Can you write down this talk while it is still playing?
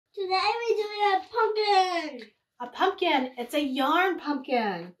today we're doing a pumpkin. A pumpkin. It's a yarn pumpkin.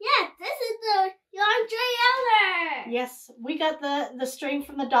 Yeah, this is the yarn string. Yes, we got the string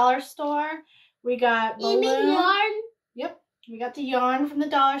from the dollar store. We got balloon. You mean yarn? Yep, we got the yarn from the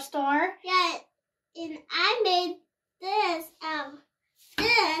dollar store. Yeah, and I made this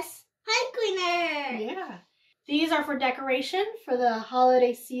this pipe cleaner. Yeah, these are for decoration for the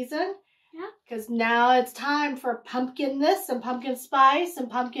holiday season. Yeah. Because now it's time for pumpkin this and pumpkin spice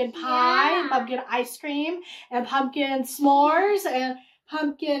and pumpkin pie and pumpkin ice cream and pumpkin s'mores and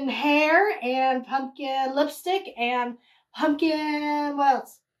pumpkin hair and pumpkin lipstick and pumpkin, what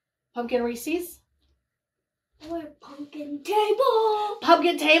else? Pumpkin Reese's. Or pumpkin table.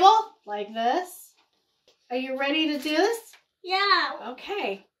 Pumpkin table, like this. Are you ready to do this? Yeah.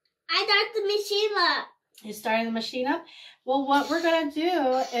 Okay. I got the machine up. You're starting the machine up? Well, what we're going to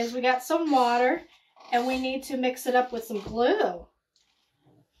do is we got some water and we need to mix it up with some glue.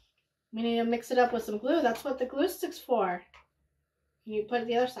 We need to mix it up with some glue. That's what the glue stick's for. Can you put it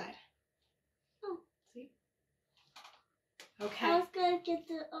the other side? Oh. See? Okay. I was going to get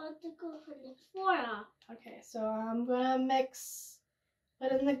the glue from the floor off. Okay, so I'm going to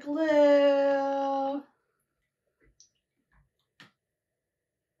put in the glue.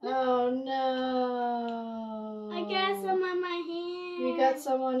 Oh no. I got some on my hand. You got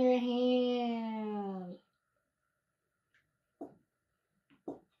some on your hand.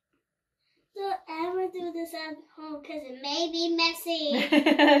 Don't ever do this at home because it may be messy.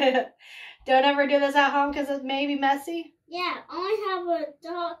 Don't ever do this at home because it may be messy? Yeah, only have a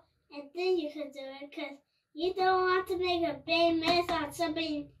adult and then you can do it because you don't want to make a big mess on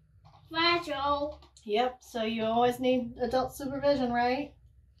something fragile. Yep, so you always need adult supervision, right?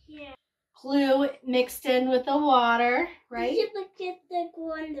 Yeah. Glue mixed in with the water, right? Did you look at the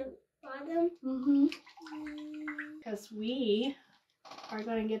glue on the bottom? Mm-hmm. Because we are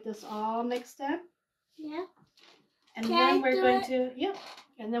going to get this all mixed in. Yeah. And then we're going to, yep.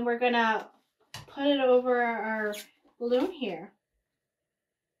 And then we're going to put it over our balloon here.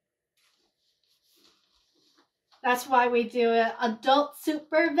 That's why we do it adult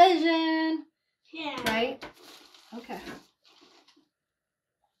supervision. Yeah. Right? Okay.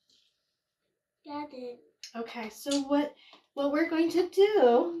 Got it. Okay, so what we're going to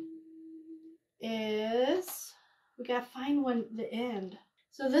do is we gotta find the end.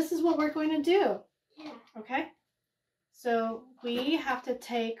 So this is what we're going to do. Yeah. Okay? So we have to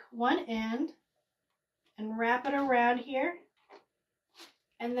take one end and wrap it around here.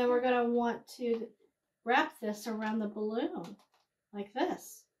 And then we're gonna want to wrap this around the balloon like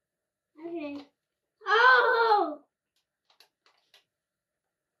this. Okay. Oh!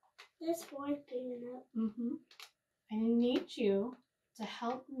 This boy's big enough. Mm-hmm. I need you to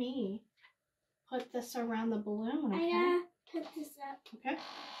help me put this around the balloon, okay? I gotta put this up. Okay.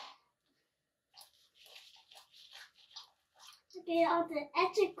 To get all the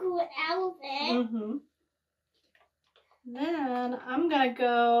extra glue out of it. Mm-hmm. Then I'm gonna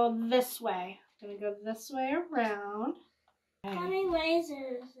go this way. I'm gonna go this way around. Okay. How many ways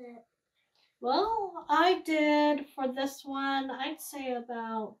is it? Well, I did for this one, I'd say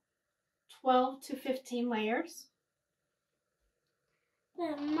about 12 to 15 layers.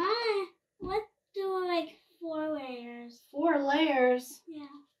 But mine, let's do like 4 layers. 4 layers. Yeah.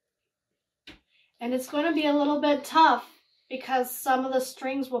 And it's going to be a little bit tough because some of the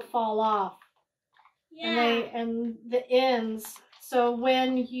strings will fall off. Yeah. And the ends. So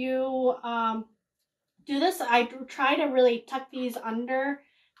when you do this, I try to really tuck these under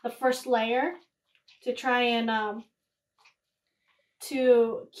the first layer to try and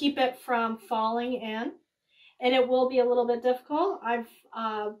to keep it from falling in, and it will be a little bit difficult.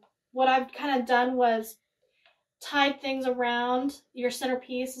 What I've kind of done was tied things around your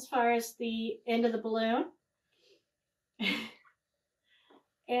centerpiece as far as the end of the balloon,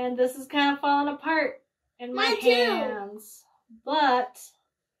 and this is kind of falling apart in my hands. But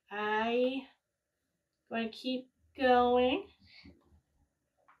I'm going to keep going.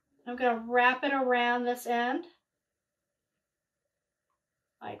 I'm going to wrap it around this end.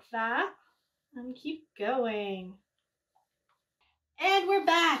 Like that. And keep going. And we're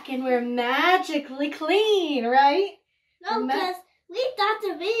back and we're magically clean, right? No, because we got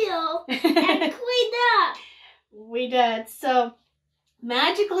the video and cleaned up. We did. So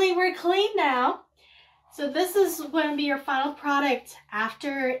magically we're clean now. So this is going to be your final product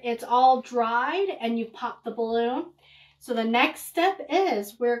after it's all dried and you pop the balloon. So the next step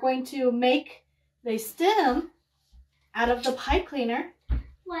is we're going to make the stem out of the pipe cleaner.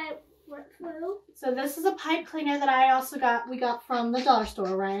 What glue? So this is a pipe cleaner that we got from the dollar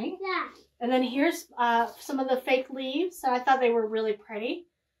store, right? Yeah. And then here's some of the fake leaves. So I thought they were really pretty.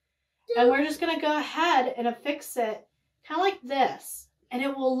 And we're just going to go ahead and affix it kind of like this. And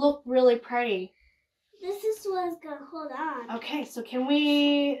it will look really pretty. This is what's going to hold on. Okay, so can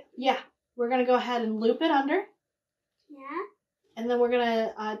we, we're going to go ahead and loop it under. Yeah. And then we're going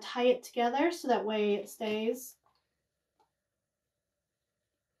to tie it together so that way it stays.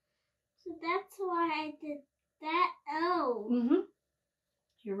 So that's why I did that. Oh. Mm-hmm.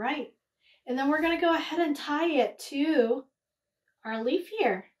 You're right. And then we're going to go ahead and tie it to our leaf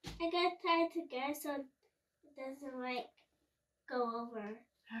here. I got to tie it together so it doesn't like go over.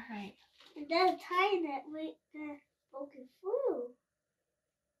 All right. And then tying it, we got poking through.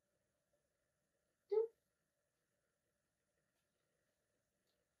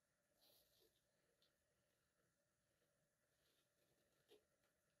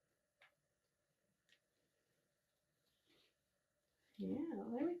 Yeah,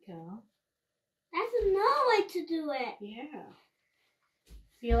 there we go. That's another way to do it. Yeah.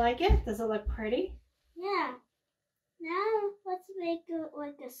 Do you like it? Does it look pretty? Yeah. Now let's make it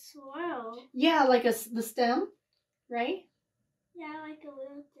like a swirl. Yeah, like the stem, right? Yeah, like a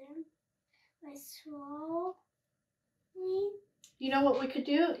little thing. Like swirl. You know what we could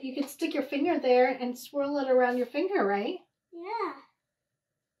do? You could stick your finger there and swirl it around your finger, right? Yeah.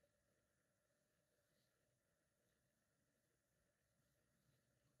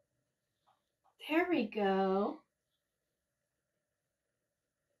 There we go.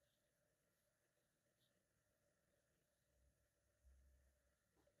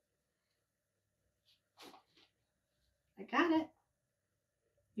 I got it.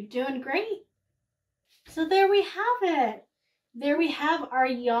 You're doing great. So there we have it. There we have our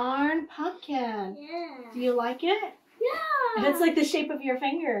yarn pumpkin. Yeah. Do you like it? Yeah. It's like the shape of your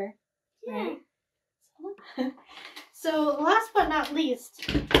finger. Yeah. Right? So last but not least,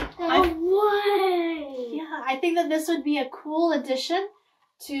 I think that this would be a cool addition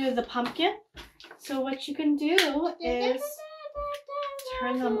to the pumpkin. So what you can do is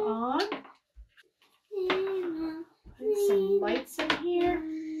turn them on. Put some lights in here.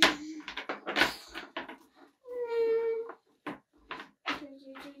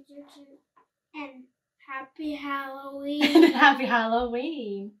 And happy Halloween. And happy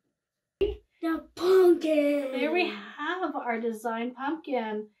Halloween. The pumpkin. There we have our designed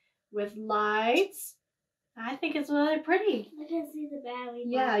pumpkin with lights. I think it's really pretty. I can see the battery.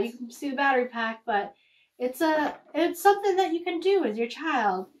 Yeah, you can see the battery pack, but it's something that you can do with your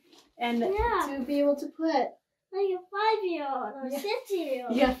child, and to be able to put like a 5-year-old or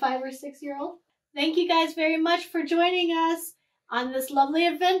 6-year-old. Yeah, 5 or 6-year-old. Thank you guys very much for joining us on this lovely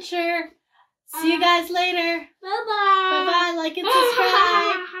adventure. See you guys later. Bye-bye. Bye-bye. Like and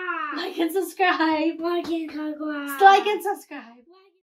subscribe. Like and subscribe. Like and subscribe. Like and subscribe.